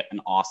going to be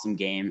an awesome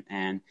game.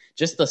 And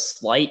just the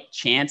slight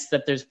chance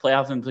that there's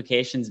playoff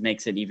implications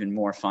makes it even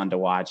more fun to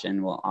watch.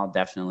 And I'll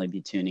definitely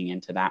be tuning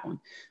into that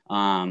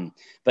one.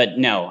 But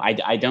no,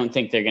 I don't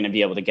think they're going to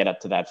be able to get up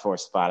to that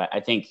 4th spot. I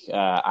think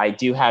I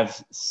do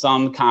have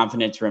some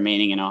confidence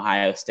remaining in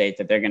Ohio State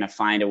that they're going to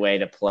find a way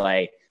to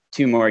play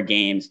 2 more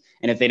games.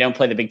 And if they don't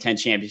play the Big Ten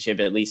championship,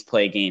 at least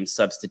play a game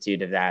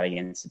substitute of that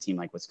against a team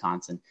like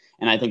Wisconsin.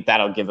 And I think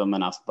that'll give them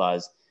enough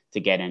buzz to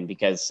get in,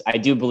 because I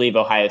do believe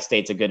Ohio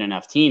State's a good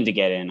enough team to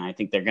get in. I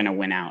think they're going to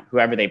win out.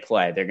 Whoever they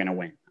play, they're going to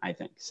win, I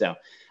think. So,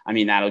 I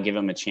mean, that'll give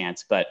them a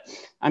chance. But,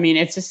 I mean,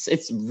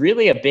 it's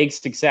really a big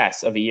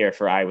success of a year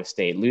for Iowa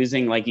State.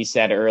 Losing, like you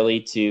said, early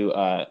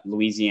to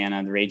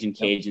Louisiana, the Raging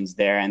Cajuns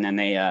there, and then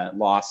they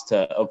lost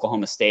to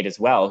Oklahoma State as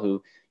well,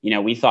 who,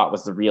 we thought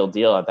was the real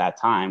deal at that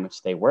time,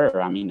 which they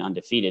were,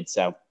 undefeated.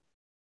 So,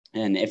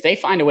 and if they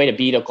find a way to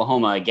beat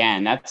Oklahoma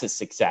again, that's a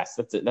success.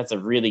 That's a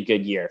really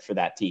good year for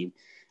that team.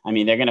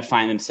 They're going to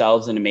find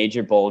themselves in a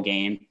major bowl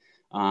game.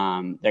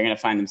 They're going to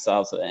find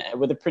themselves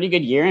with a pretty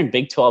good year in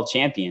Big 12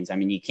 champions.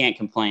 You can't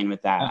complain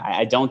with that.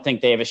 I don't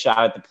think they have a shot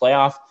at the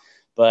playoff,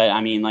 but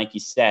like you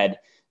said,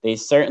 they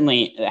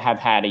certainly have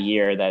had a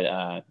year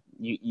that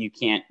you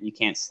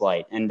can't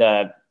slight. And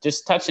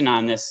just touching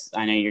on this,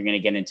 I know you're going to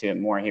get into it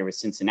more here with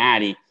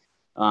Cincinnati.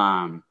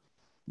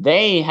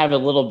 They have a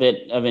little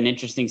bit of an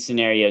interesting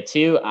scenario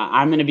too.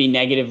 I'm going to be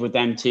negative with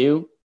them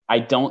too. I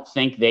don't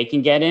think they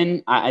can get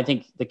in. I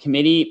think the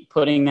committee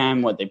putting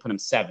them, they put them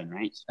 7,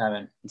 right?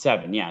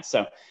 7, yeah.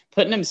 So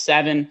putting them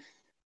 7,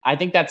 I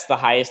think that's the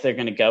highest they're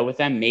going to go with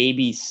them.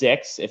 Maybe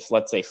 6 if,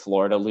 let's say,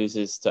 Florida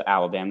loses to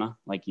Alabama.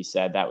 Like you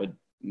said, that would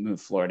move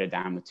Florida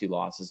down with 2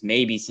 losses.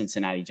 Maybe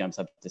Cincinnati jumps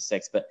up to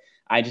 6, but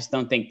I just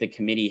don't think the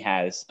committee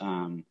has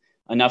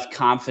enough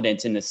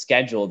confidence in the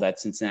schedule that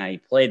Cincinnati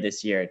played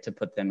this year to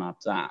put them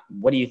up.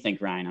 What do you think,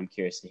 Ryan? I'm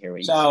curious to hear what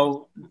you say.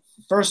 So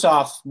first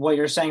off, what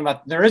you're saying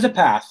about there is a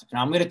path, and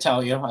I'm going to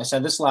tell you, I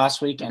said this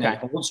last week and it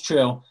holds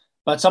true,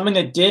 but something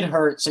that did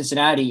hurt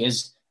Cincinnati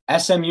is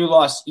SMU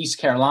lost East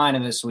Carolina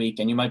this week.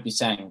 And you might be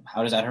saying,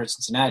 how does that hurt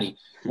Cincinnati?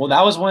 Well,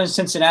 that was one of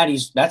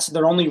Cincinnati's, that's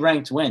their only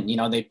ranked win.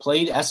 They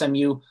played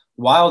SMU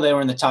while they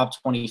were in the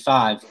top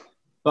 25,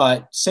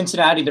 but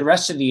Cincinnati, the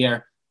rest of the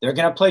year, they're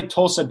going to play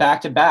Tulsa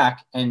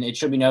back-to-back, and it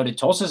should be noted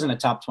Tulsa's in the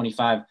top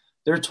 25.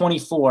 They're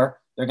 24.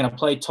 They're going to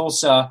play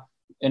Tulsa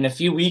in a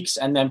few weeks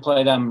and then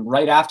play them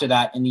right after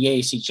that in the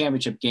AAC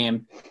championship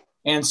game.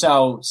 And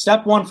so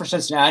step 1 for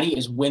Cincinnati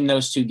is win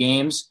those 2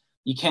 games.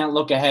 You can't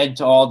look ahead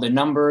to all the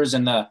numbers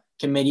and the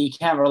committee. You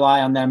can't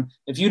rely on them.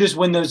 If you just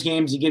win those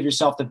games, you give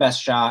yourself the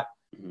best shot,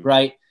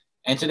 right?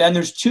 And so then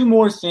there's 2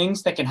 more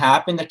things that can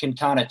happen that can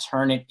kind of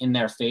turn it in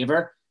their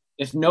favor.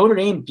 If Notre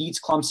Dame beats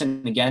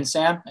Clemson again,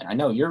 Sam, and I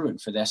know you're rooting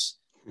for this,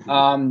 is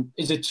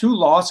a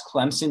 2-loss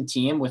Clemson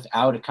team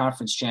without a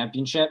conference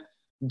championship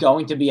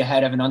going to be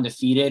ahead of an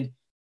undefeated,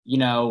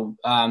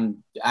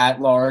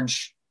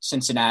 at-large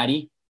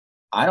Cincinnati?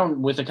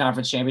 With a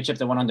conference championship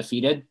that went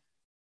undefeated,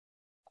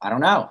 I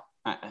don't know.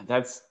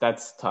 That's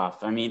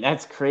tough.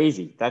 That's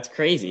crazy. That's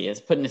crazy.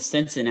 It's putting a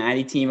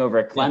Cincinnati team over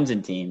a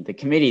Clemson team. The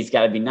committee's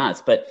got to be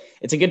nuts. But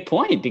it's a good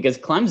point, because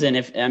Clemson,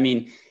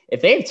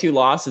 if they have 2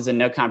 losses and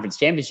no conference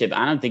championship,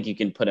 I don't think you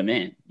can put them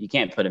in. You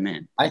can't put them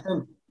in. I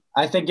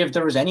think if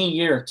there was any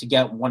year to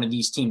get one of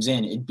these teams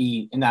in, it'd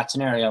be in that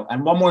scenario.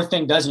 And one more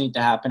thing does need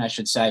to happen, I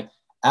should say.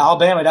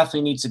 Alabama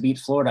definitely needs to beat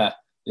Florida.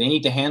 They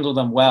need to handle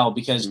them well,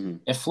 because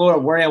if Florida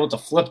were able to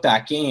flip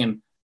that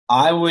game,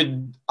 I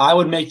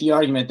would make the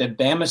argument that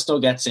Bama still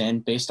gets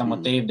in based on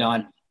what they've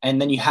done,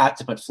 and then you have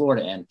to put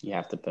Florida in. You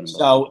have to put them.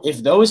 So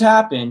if those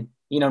happen,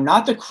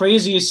 not the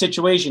craziest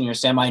situation here,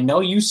 Sam. I know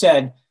you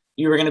said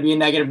you were going to be a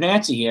negative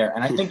Nancy here,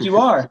 and I think you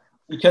are,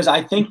 because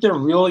I think there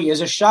really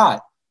is a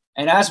shot.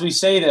 And as we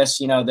say this,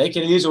 they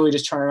could easily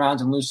just turn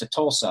around and lose to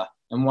Tulsa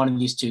in one of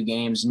these 2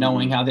 games,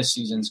 knowing how this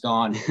season's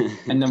gone,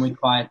 and then we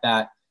quiet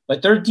that.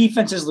 But their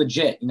defense is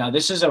legit.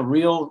 This is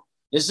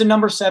a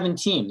number 7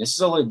 team. This is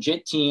a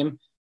legit team.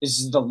 This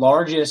is the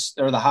largest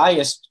or the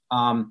highest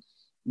a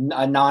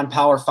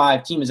non-Power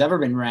 5 team has ever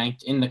been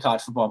ranked in the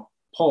college football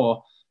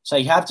poll. So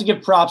you have to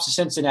give props to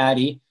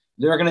Cincinnati.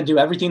 They're going to do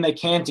everything they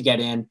can to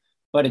get in,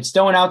 but it's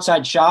still an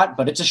outside shot,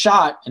 but it's a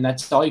shot, and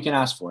that's all you can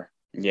ask for.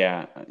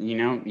 Yeah,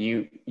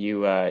 you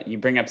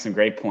bring up some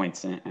great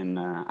points, and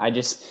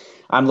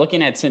I'm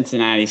looking at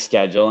Cincinnati's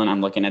schedule, and I'm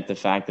looking at the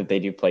fact that they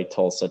do play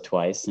Tulsa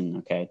twice, and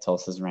okay,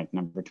 Tulsa's ranked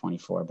number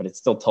 24, but it's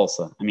still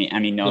Tulsa.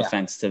 No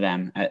offense to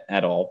them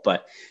at all,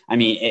 but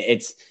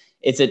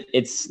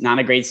it's not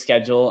a great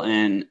schedule,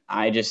 and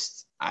I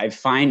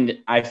find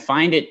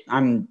it.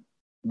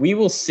 we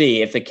will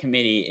see if the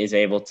committee is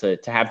able to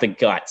have the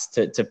guts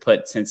to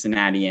put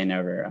Cincinnati in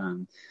over.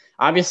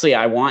 Obviously,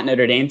 I want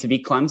Notre Dame to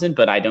be Clemson,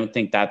 but I don't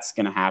think that's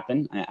going to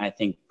happen. I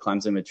think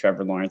Clemson with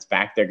Trevor Lawrence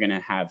back, they're going to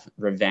have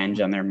revenge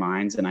on their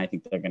minds, and I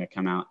think they're going to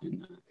come out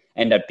and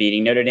end up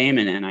beating Notre Dame.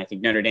 And I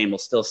think Notre Dame will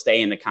still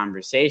stay in the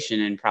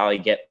conversation and probably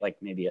get like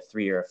maybe a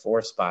 3 or a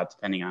 4 spot,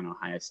 depending on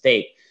Ohio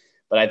State.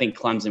 But I think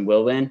Clemson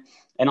will win.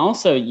 And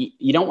also,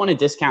 you don't want to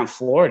discount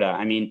Florida.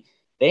 I mean,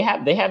 they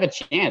have a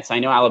chance. I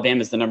know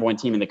Alabama is the number 1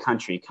 team in the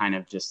country, kind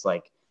of just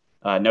like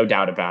no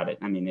doubt about it.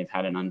 I mean, they've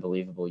had an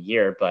unbelievable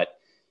year. But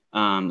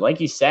like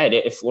you said,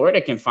 if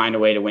Florida can find a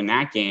way to win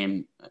that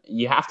game,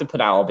 you have to put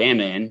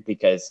Alabama in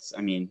because,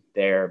 I mean,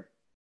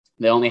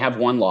 they only have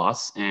 1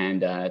 loss,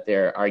 and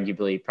they're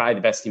arguably probably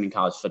the best team in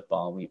college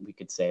football. We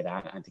could say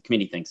that. The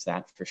committee thinks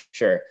that for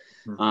sure.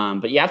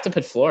 But you have to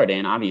put Florida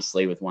in,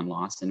 obviously, with 1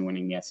 loss and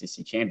winning the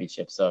SEC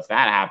championship. So if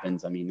that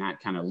happens, I mean, that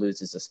kind of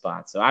loses a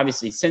spot. So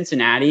obviously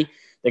Cincinnati,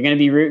 they're going to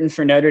be rooting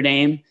for Notre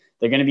Dame.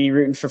 They're going to be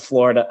rooting for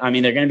Florida. I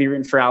mean, they're going to be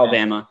rooting for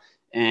Alabama,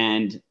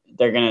 and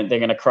they're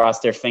gonna cross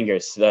their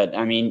fingers. That,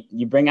 I mean,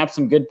 you bring up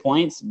some good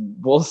points.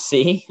 We'll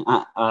see.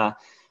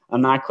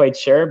 I'm not quite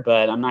sure,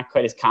 but I'm not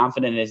quite as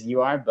confident as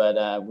you are.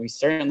 But we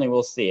certainly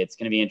will see. It's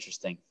going to be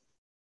interesting.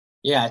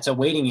 Yeah, it's a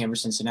waiting game for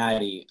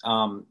Cincinnati.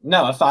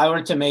 No, if I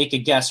were to make a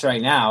guess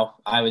right now,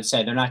 I would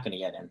say they're not going to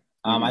get in.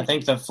 I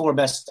think the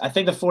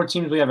 4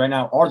 teams we have right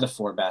now are the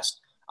 4 best.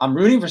 I'm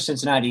rooting for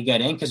Cincinnati to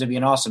get in because it'd be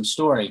an awesome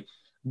story,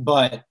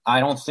 but I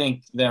don't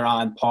think they're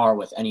on par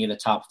with any of the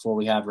top 4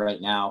 we have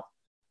right now.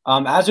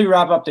 As we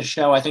wrap up the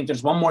show, I think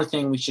there's one more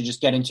thing we should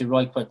just get into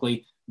really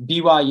quickly.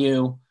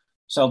 BYU.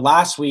 So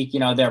last week,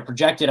 they're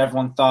projected.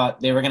 Everyone thought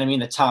they were going to be in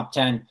the top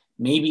 10,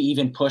 maybe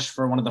even push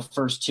for one of the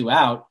first 2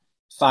 out,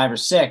 5 or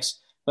 6.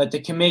 But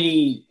the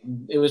committee,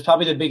 it was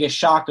probably the biggest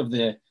shock of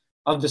the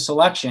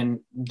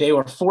selection. They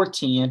were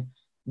 14.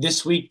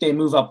 This week, they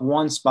move up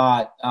 1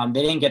 spot.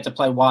 They didn't get to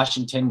play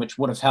Washington, which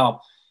would have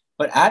helped.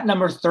 But at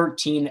number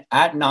 13,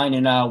 at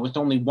 9-0, with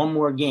only 1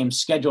 more game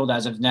scheduled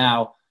as of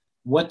now,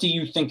 what do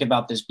you think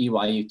about this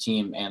BYU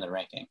team and the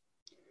ranking?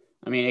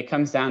 I mean, it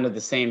comes down to the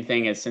same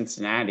thing as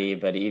Cincinnati,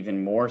 but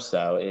even more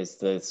so is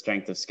the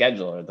strength of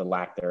schedule or the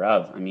lack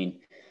thereof. I mean,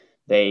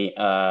 they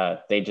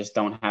just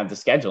don't have the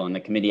schedule, and the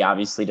committee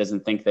obviously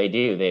doesn't think they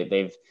do.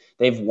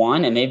 They've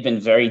won, and they've been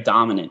very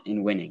dominant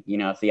in winning.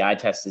 If the eye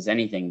test is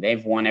anything,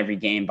 they've won every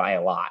game by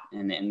a lot,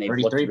 and they've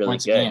looked really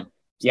good.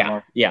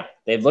 Yeah,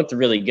 they've looked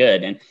really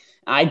good, and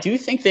I do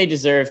think they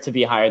deserve to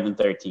be higher than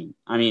 13.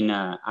 I mean,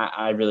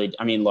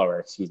 lower.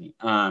 Excuse me.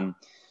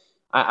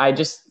 I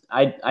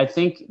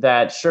think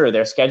that, sure,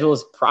 their schedule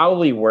is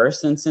probably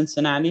worse than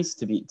Cincinnati's,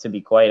 to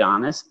be quite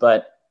honest.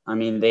 But I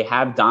mean, they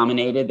have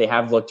dominated. They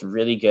have looked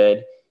really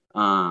good.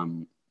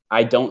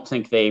 I don't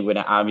think they would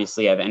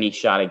obviously have any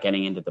shot at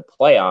getting into the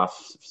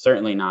playoffs.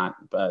 Certainly not.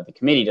 But the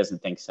committee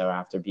doesn't think so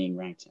after being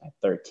ranked at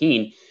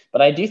 13.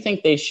 But I do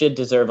think they should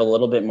deserve a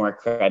little bit more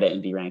credit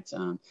and be ranked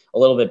a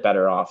little bit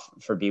better off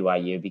for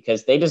BYU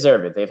because they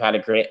deserve it. They've had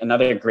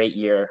another great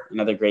year,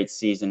 another great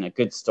season, a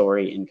good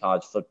story in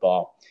college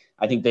football.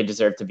 I think they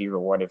deserve to be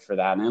rewarded for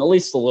that, and at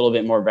least a little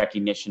bit more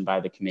recognition by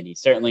the committee.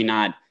 Certainly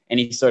not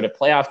any sort of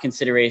playoff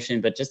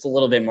consideration, but just a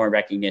little bit more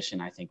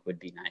recognition I think would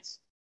be nice.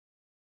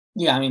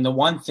 Yeah, I mean, the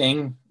one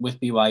thing with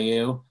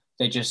BYU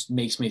that just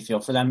makes me feel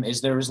for them is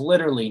there is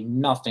literally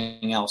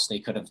nothing else they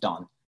could have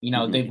done.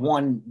 They've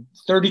won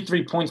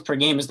 33 points per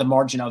game is the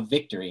margin of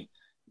victory,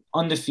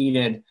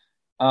 undefeated.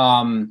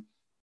 And,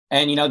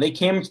 they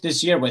came into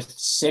this year with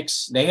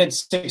 6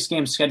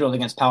 games scheduled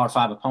against Power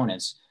 5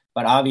 opponents.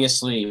 But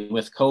obviously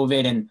with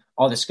COVID and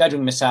all the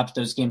scheduling mishaps,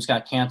 those games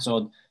got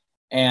canceled.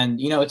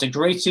 And, it's a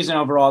great season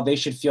overall. They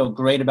should feel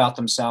great about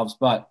themselves,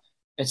 but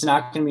it's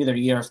not going to be their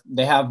year.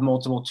 They have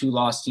multiple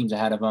 2-loss teams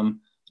ahead of them.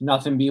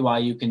 Nothing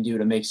BYU can do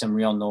to make some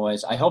real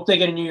noise. I hope they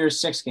get a New Year's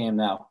 6 game,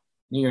 though.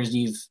 New Year's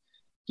Eve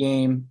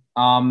game.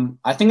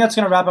 I think that's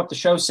going to wrap up the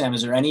show, Sam.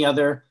 Is there any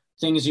other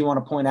things you want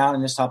to point out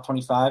in this top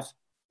 25?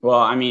 Well,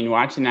 I mean,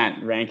 watching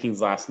that rankings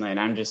last night,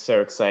 I'm just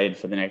so excited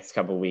for the next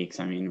couple of weeks.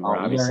 I mean, we're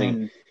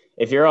obviously –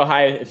 If you're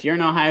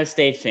an Ohio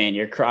State fan,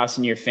 you're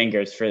crossing your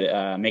fingers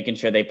for making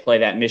sure they play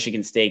that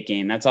Michigan State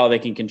game. That's all they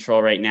can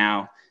control right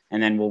now,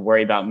 and then we'll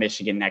worry about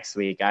Michigan next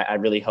week. I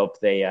really hope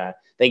they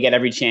get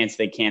every chance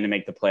they can to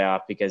make the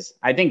playoff because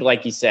I think,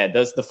 like you said,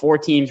 the 4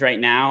 teams right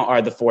now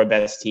are the 4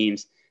 best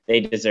teams.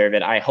 They deserve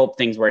it. I hope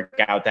things work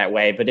out that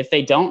way. But if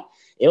they don't,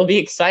 it'll be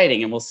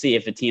exciting, and we'll see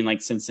if a team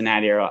like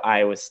Cincinnati or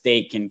Iowa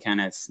State can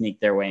kind of sneak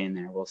their way in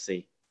there. We'll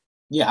see.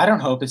 Yeah, I don't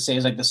hope it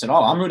stays like this at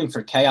all. I'm rooting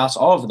for chaos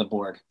all over the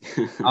board.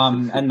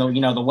 And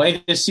the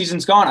way this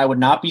season's gone, I would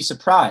not be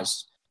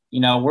surprised.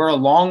 We're a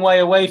long way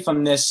away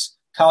from this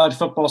college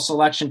football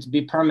selection to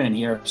be permanent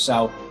here.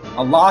 So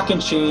a lot can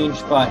change,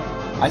 but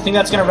I think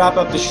that's going to wrap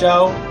up the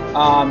show.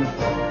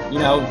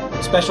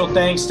 Special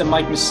thanks to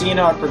Mike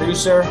Messina, our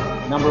producer,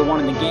 number 1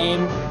 in the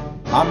game.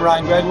 I'm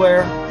Ryan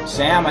Gregware.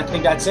 Sam, I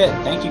think that's it.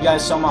 Thank you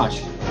guys so much.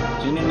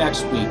 Tune in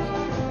next week.